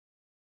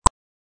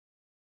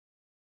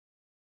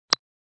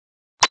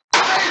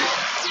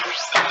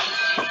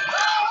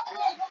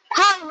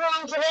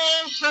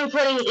I'm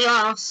putting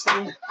EOS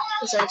in.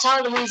 So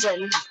tell the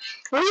reason.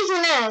 The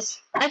reason is,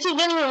 I keep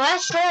getting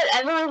arrested,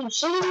 everyone keeps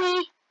shooting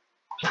me,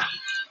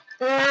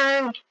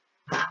 and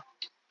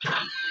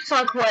so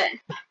I quit.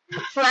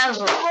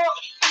 Forever.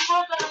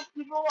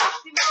 People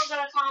are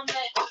gonna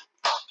comment.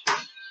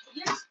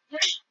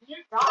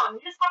 You're dumb. You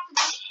just have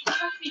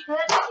to be good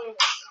at it.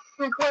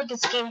 I quit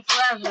this game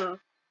forever.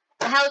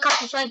 The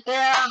helicopter's right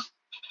there.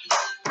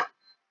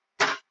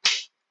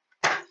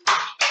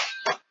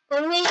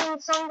 For me,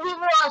 some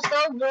people are so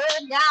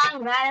good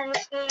down bad in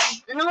this game.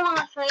 I don't want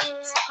to play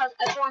anymore because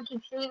everyone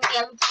keeps shooting me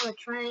every time I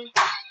train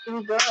to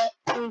be good,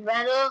 to be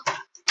better.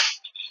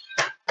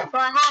 So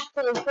I have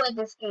to quit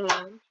this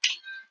game.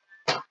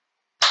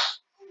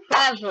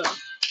 Forever.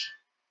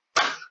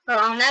 So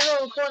I'll never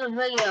record a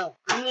video.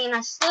 I mean,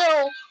 I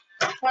still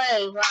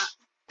play, but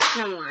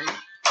never mind.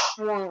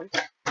 I won't.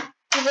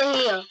 He's in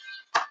here.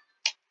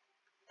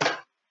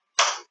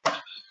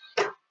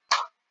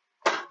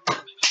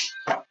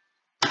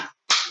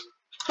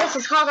 This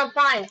is called on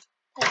fire.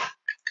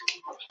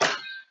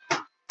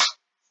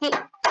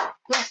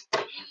 Yes.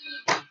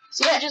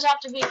 See, you just have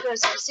to be good.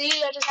 So, see,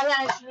 I just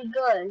have to be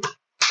good.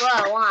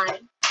 Well, why?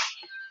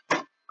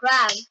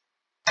 Grab.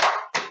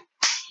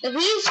 If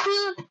he's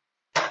good,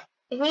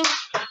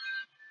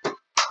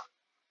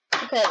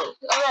 okay,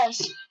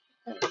 arrest.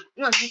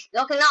 No,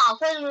 okay, no, I'll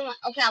put him in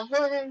I'll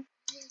put him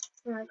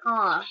in my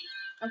car.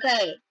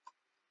 Okay.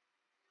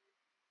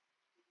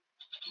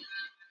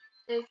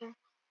 Well,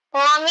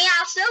 I mean,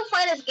 I'll still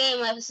play this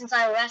game ever since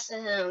I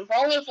arrested him, but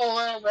only for a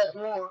little bit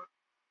more.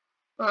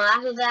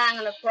 After that, I'm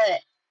gonna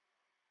quit.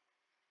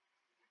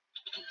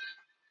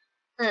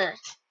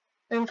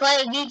 And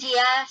play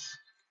BGS.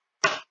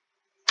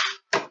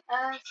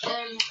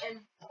 And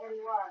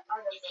what?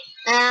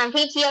 And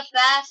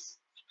PTFS.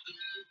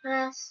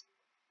 Yes.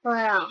 What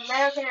else?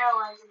 American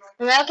Airlines.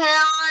 American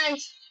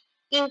Airlines.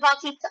 Gamepop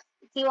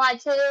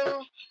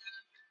TY2.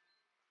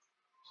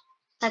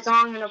 That's all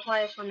I'm gonna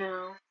play for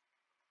now.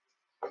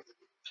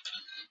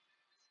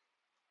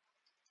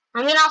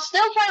 I mean, I'll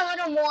still play a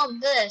little more of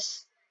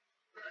this.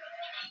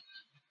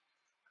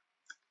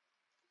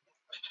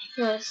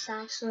 Yes,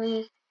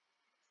 actually.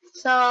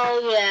 So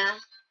yeah.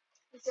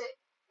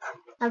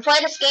 I've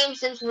played this game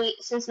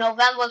since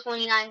November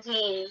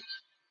 2019.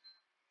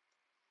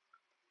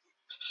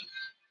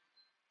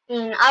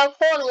 And I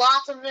recorded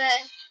lots of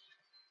it.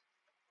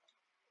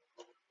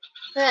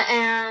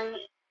 And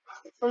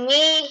for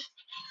me,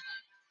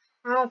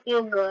 I don't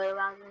feel good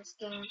about this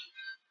game.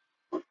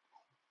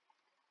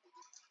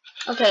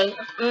 Okay,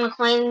 I'm gonna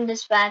claim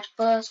this badge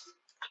first.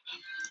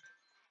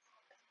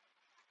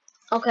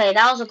 Okay,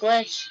 that was a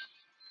glitch.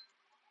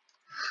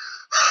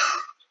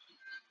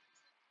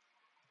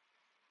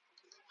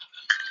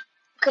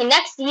 Okay,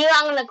 next year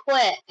I'm gonna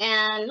quit.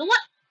 And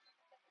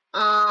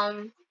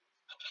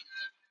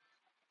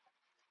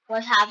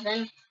what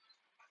happened?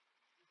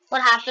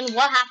 What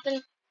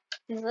happened?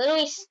 He's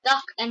literally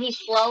stuck and he's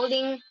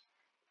floating.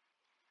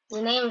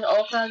 His name is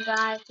Ultra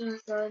Guy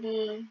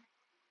 230.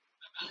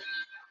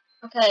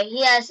 Okay,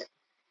 he has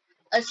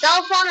a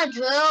cell phone, a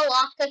drill,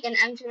 lockpick, and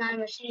M29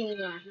 machine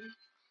gun.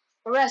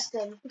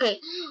 Arrested. Okay,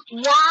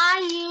 why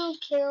you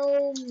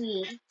kill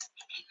me?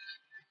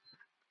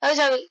 Oh,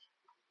 sorry.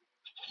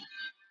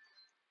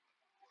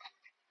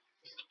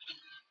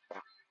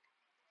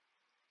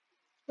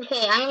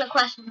 Okay, I'm gonna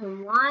question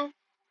him. Why?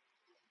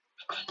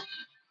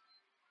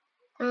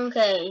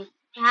 Okay,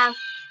 I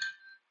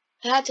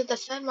had to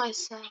defend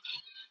myself.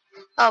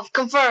 Oh,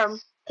 confirm.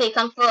 Okay,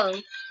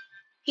 confirm.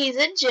 He's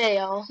in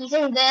jail. He's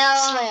in jail.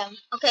 Slam.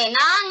 Okay,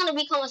 now I'm gonna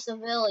become a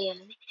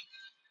civilian.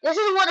 This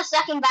is where the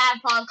second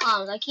bad part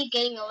comes. I keep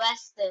getting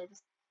arrested.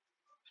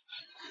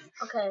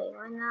 Okay,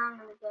 right now I'm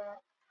gonna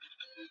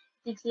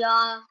get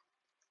GTR.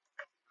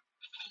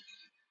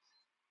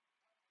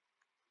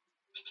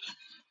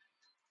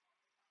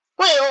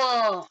 Wait,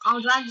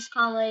 I'll drive this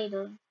car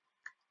later.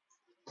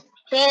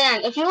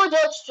 Dan, if you would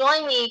just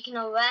join me, you can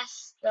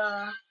arrest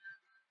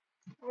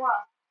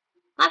What?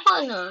 my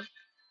partner.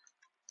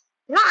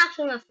 You're not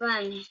actually my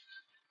friend.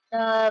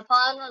 The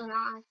partner is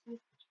not actually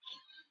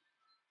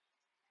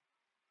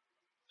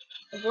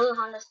the blue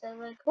Honda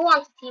Civic. Who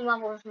wants to team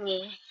up with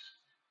me?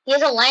 He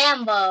has a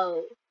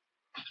Lambo.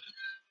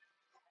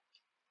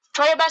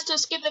 Try your best to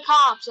escape the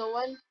cops,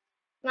 Owen.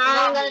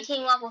 Now I'm gonna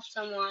team up with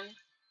someone.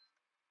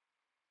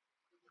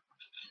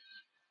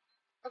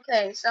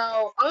 Okay,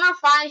 so I'm gonna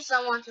find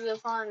someone to be a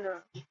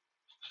partner.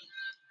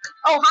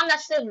 Oh, Honda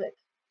Civic.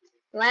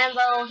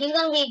 Lambo. He's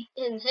gonna be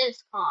in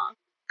his car.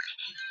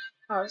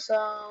 Oh,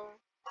 so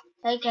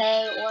AK,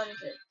 what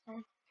is it?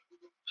 I'm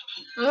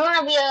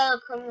gonna be a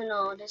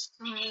criminal this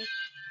time.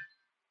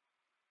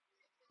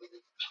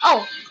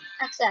 Oh,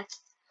 XX.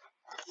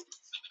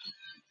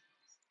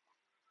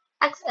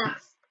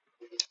 XX.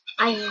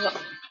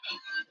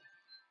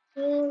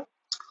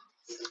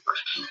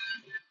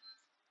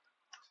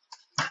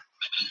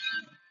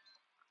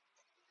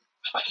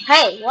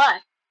 Hey,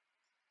 what?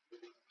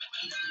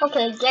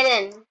 Okay, get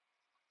in.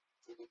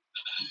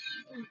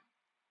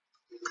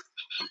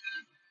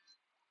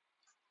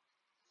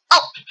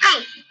 Oh,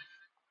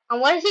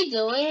 And what is he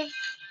doing?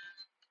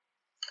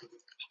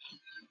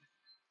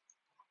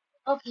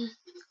 Okay.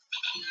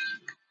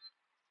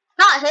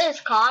 Not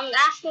his car. I'm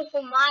asking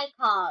for my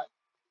car.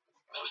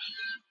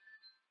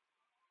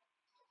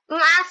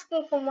 I'm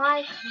asking for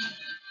my car.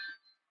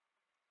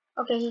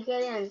 Okay, he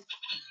get in.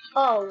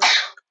 Oh.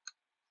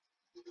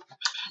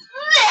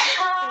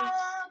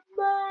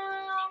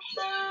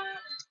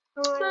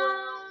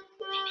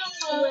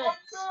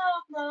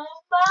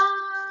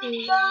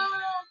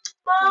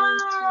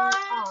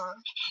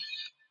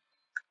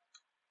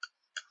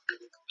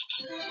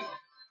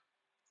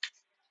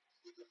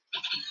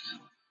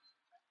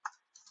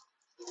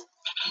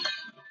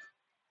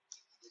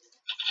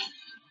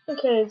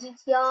 Okay,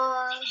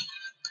 GTR.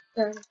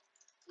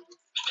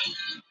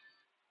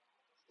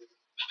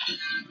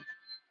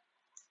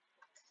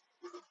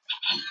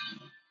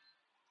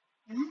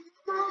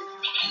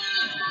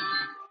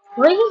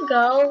 Where'd he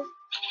go?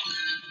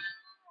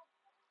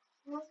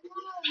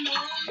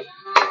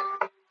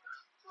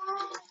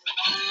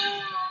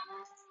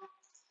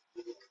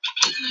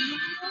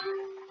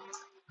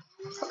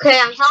 Okay,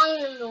 I'm telling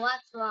him to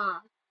what's wrong.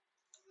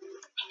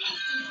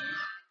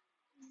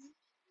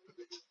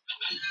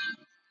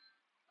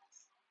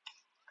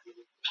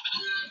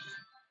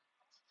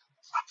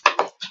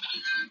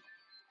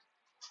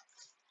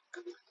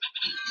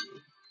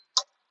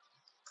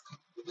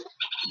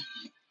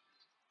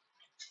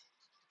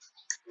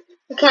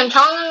 Okay, I'm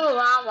telling him to wrong.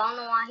 I don't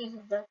know why he's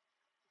the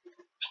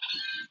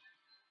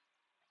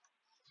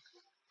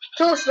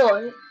true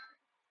story.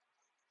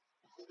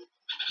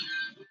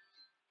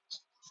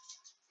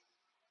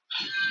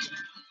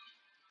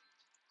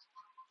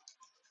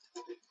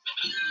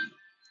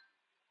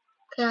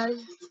 Okay.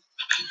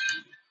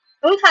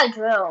 Let me try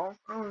drill.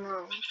 I don't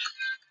know.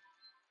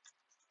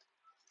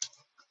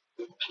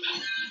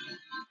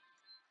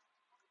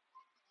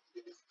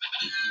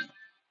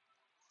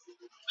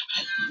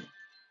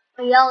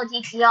 A yellow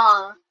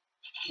GTR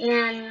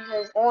and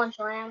his orange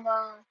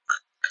Lambo.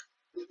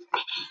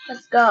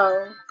 Let's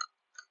go.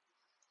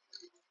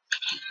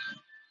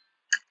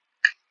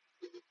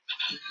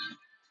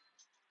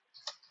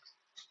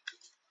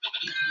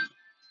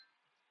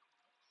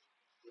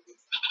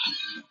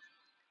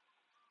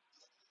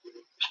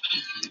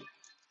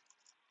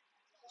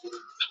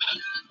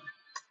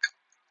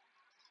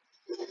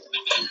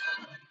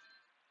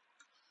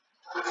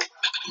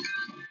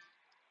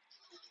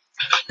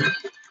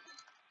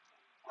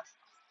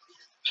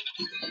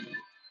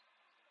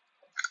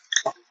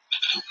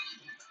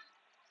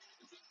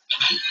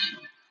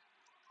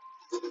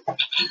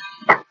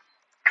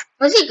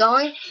 Where's he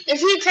going? Is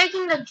he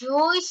taking the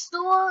jewelry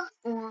store?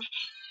 Or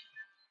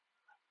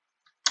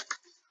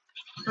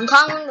I'm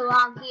talking the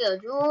wrong here.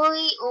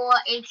 Jewelry or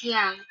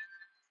ATM?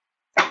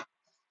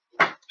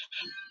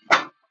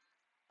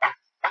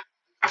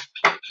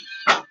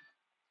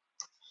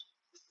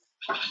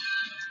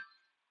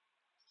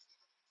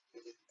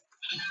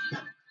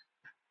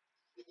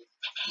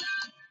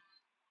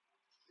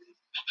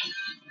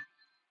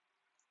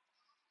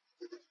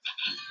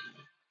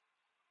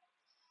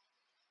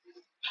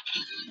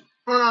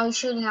 Oh no, he's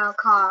shooting at a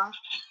car.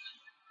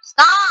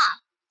 Stop!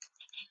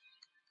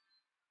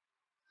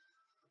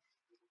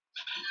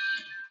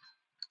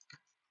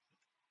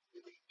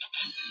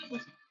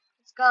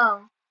 Let's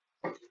go.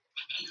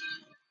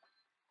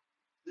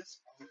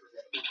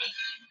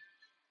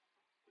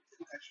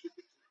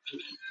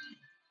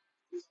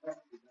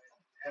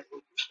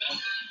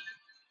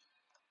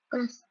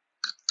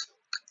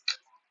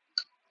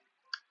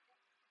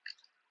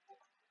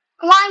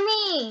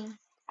 Why me?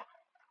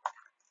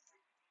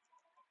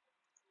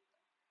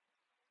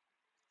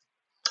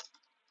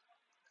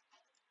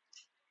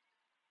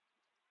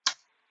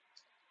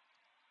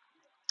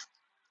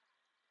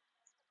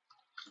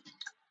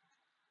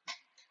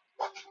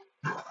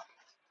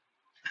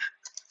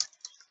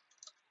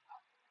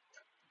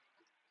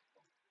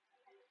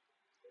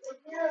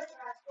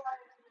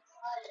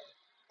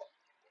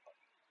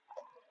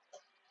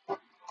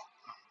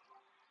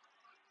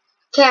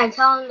 Can I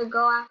tell him to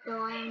go after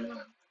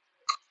Lambo?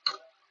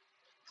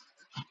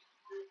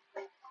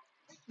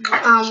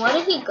 Where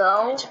did he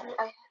go?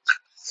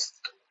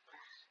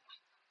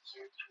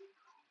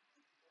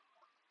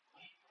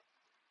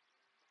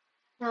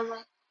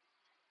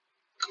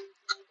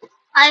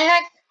 I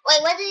heard.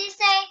 Wait, what did you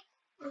say?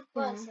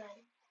 What?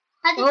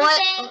 How did you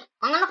say?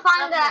 I'm gonna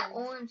find that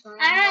orange Lambo.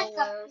 I heard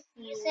something.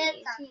 You said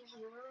something.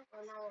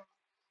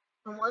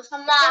 And where's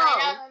Come on, go?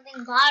 I know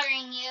something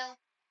bothering you.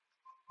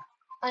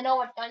 I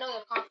know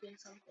you're copying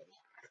something.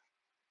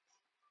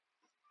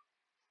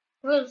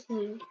 Where's he?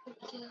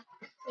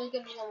 You're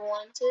gonna be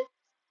unwanted.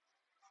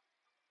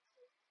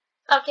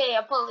 Okay,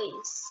 a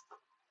police.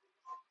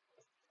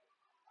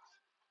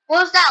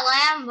 Where's that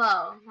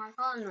Lambo? My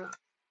phone.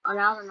 Oh,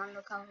 that was an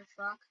undercover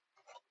truck.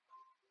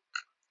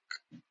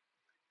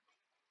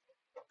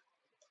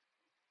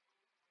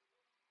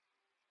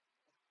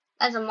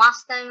 There's a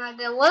Mustang right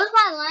there. Where's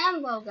my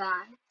Lambo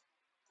guy?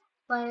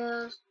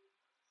 Players.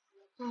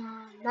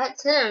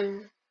 That's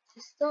him.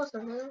 He's still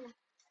surveillance.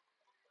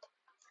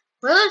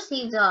 Where is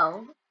he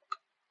though?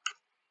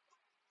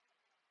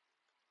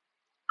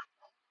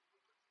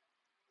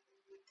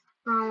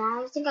 I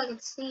don't think I can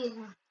see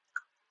him.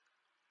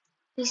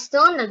 He's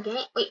still in the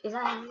game. Wait, is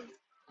that him?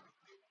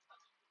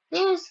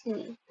 Where is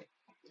he?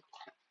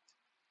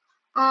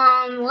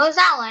 Where's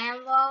that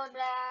Lambo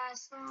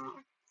that's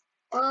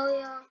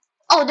earlier?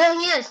 Oh, there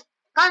he is.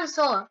 Gun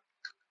store.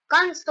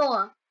 Gun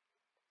store.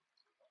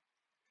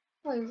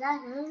 Wait, is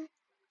that him?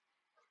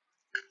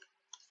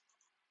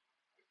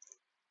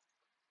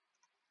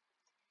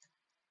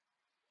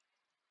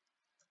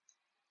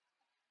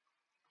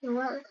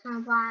 What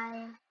can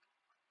I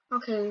buy?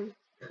 Okay.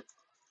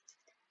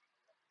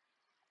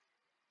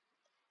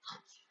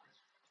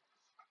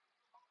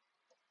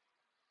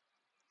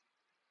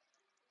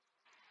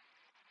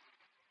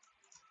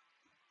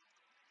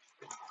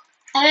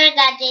 I heard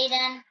that,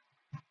 Jaden.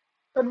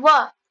 But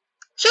what?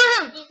 Shoot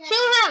him!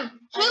 Shoot him!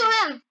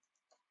 Shoot him!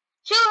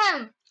 Shoot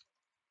him!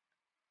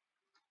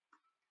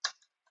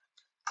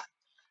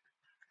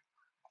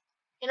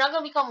 You're not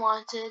gonna become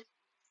wanted.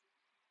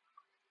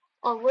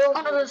 Or will Oh,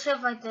 you? there's a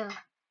ship right there.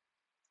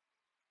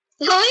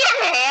 Yo, you're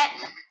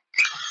it!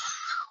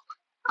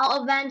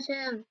 I'll avenge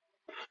him.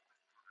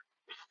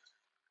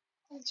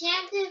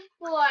 Enchanted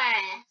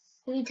Forest.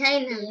 We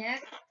tamed him. Here.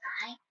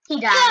 He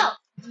died.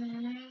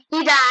 Mm.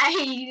 He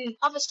died.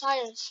 Off his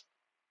tires.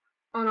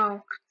 Oh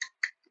no.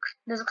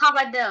 There's a cop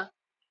right there.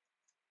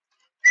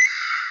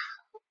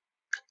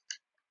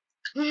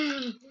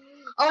 Oh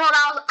no,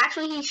 that was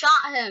actually he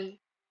shot him.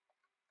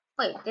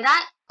 Wait, did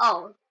I?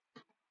 Oh.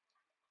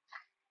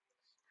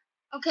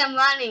 Okay, I'm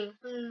running.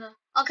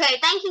 Okay,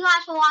 thank you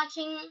guys for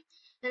watching,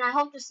 and I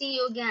hope to see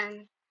you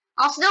again.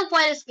 I'll still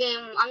play this game.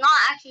 I'm not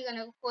actually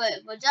gonna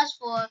quit, but just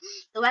for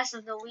the rest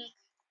of the week.